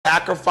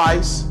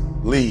Sacrifice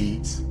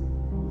leads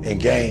and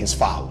gains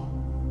follow.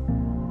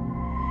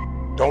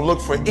 Don't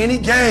look for any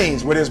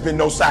gains where there's been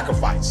no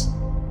sacrifice.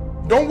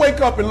 Don't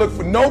wake up and look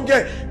for no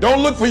game.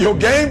 Don't look for your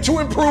game to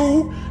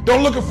improve.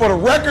 Don't look for the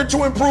record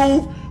to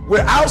improve.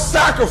 Without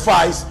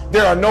sacrifice,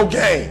 there are no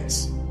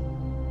gains.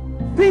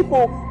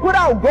 People put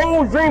out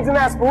goals, dreams, and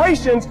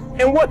aspirations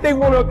and what they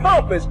want to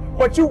accomplish,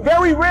 but you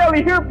very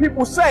rarely hear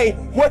people say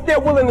what they're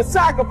willing to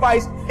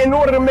sacrifice in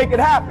order to make it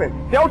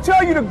happen. They'll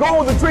tell you the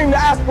goal, the dream, the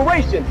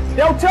aspiration.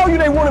 They'll tell you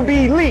they want to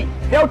be elite.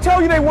 They'll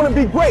tell you they want to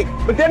be great,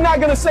 but they're not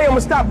going to say, I'm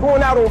going to stop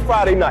going out on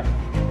Friday night.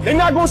 They're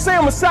not going to say,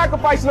 I'm going to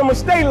sacrifice and I'm going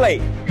to stay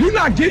late. You're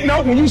not getting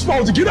up when you're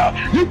supposed to get up.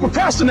 You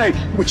procrastinate,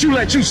 but you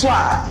let you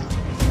slide.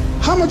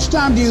 How much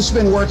time do you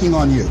spend working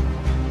on you?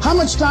 How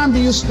much time do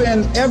you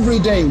spend every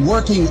day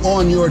working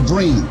on your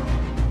dream?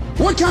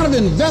 What kind of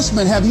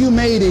investment have you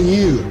made in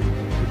you?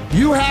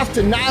 You have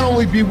to not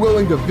only be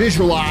willing to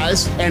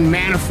visualize and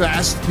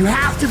manifest, you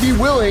have to be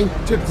willing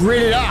to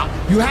grit it out.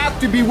 You have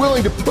to be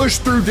willing to push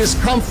through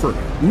discomfort.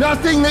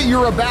 Nothing that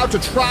you're about to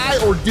try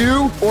or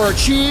do or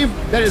achieve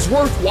that is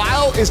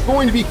worthwhile is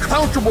going to be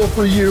comfortable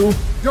for you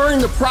during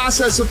the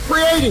process of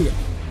creating it.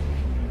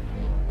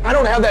 I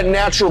don't have that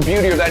natural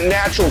beauty or that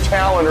natural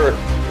talent or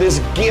this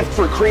gift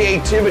for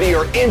creativity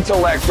or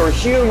intellect or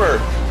humor.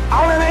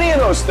 I don't have any of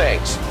those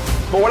things.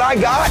 But what I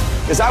got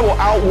is I will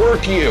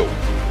outwork you.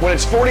 When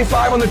it's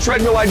 45 on the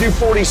treadmill, I do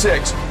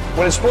 46.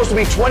 When it's supposed to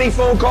be 20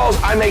 phone calls,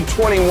 I make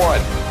 21.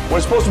 When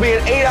it's supposed to be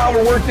an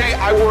 8-hour workday,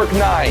 I work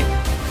 9.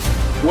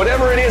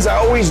 Whatever it is, I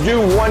always do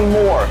one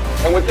more.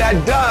 And what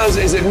that does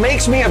is it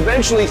makes me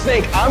eventually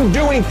think I'm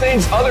doing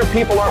things other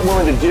people aren't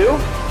willing to do,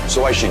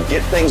 so I should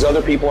get things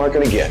other people aren't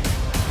going to get.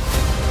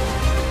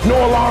 No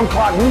alarm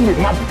clock needed.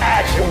 My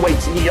passion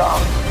wakes me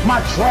up.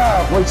 My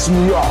drive wakes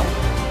me up.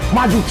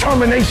 My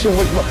determination,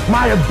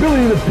 my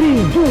ability to be,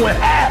 do, and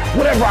have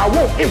whatever I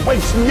want, it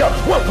wakes me up.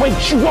 What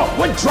wakes you up?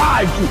 What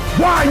drives you?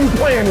 Why are you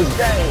playing this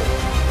game?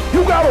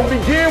 You gotta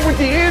begin with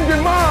the end in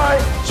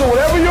mind. So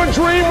whatever your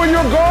dream or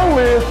your goal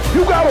is,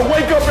 you gotta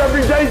wake up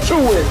every day to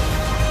it.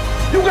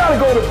 You gotta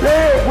go to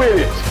bed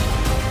with it.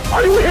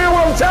 Are you hearing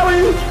what I'm telling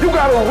you? You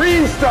gotta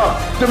read stuff.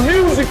 The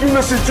music you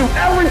listen to,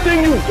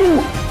 everything you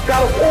do,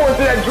 gotta pour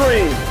into that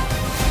dream.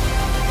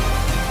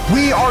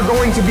 We are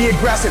going to be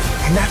aggressive,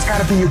 and that's got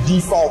to be your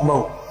default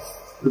mode.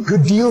 The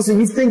good deals that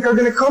you think are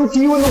going to come to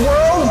you in the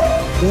world,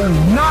 they're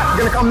not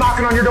going to come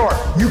knocking on your door.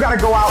 You got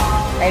to go out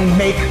and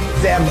make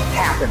them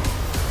happen.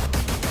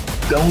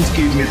 Don't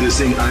give me this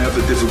thing, I have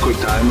a difficult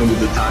time and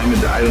with the time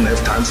and I don't have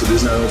time for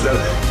this and I don't have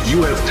that.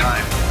 You have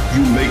time.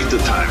 You make the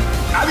time.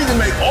 I need to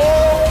make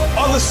all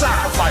other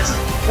sacrifices.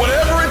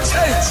 Whatever it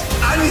takes,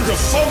 I need to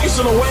focus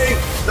in a way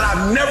that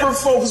I've never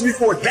focused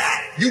before.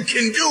 That you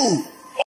can do.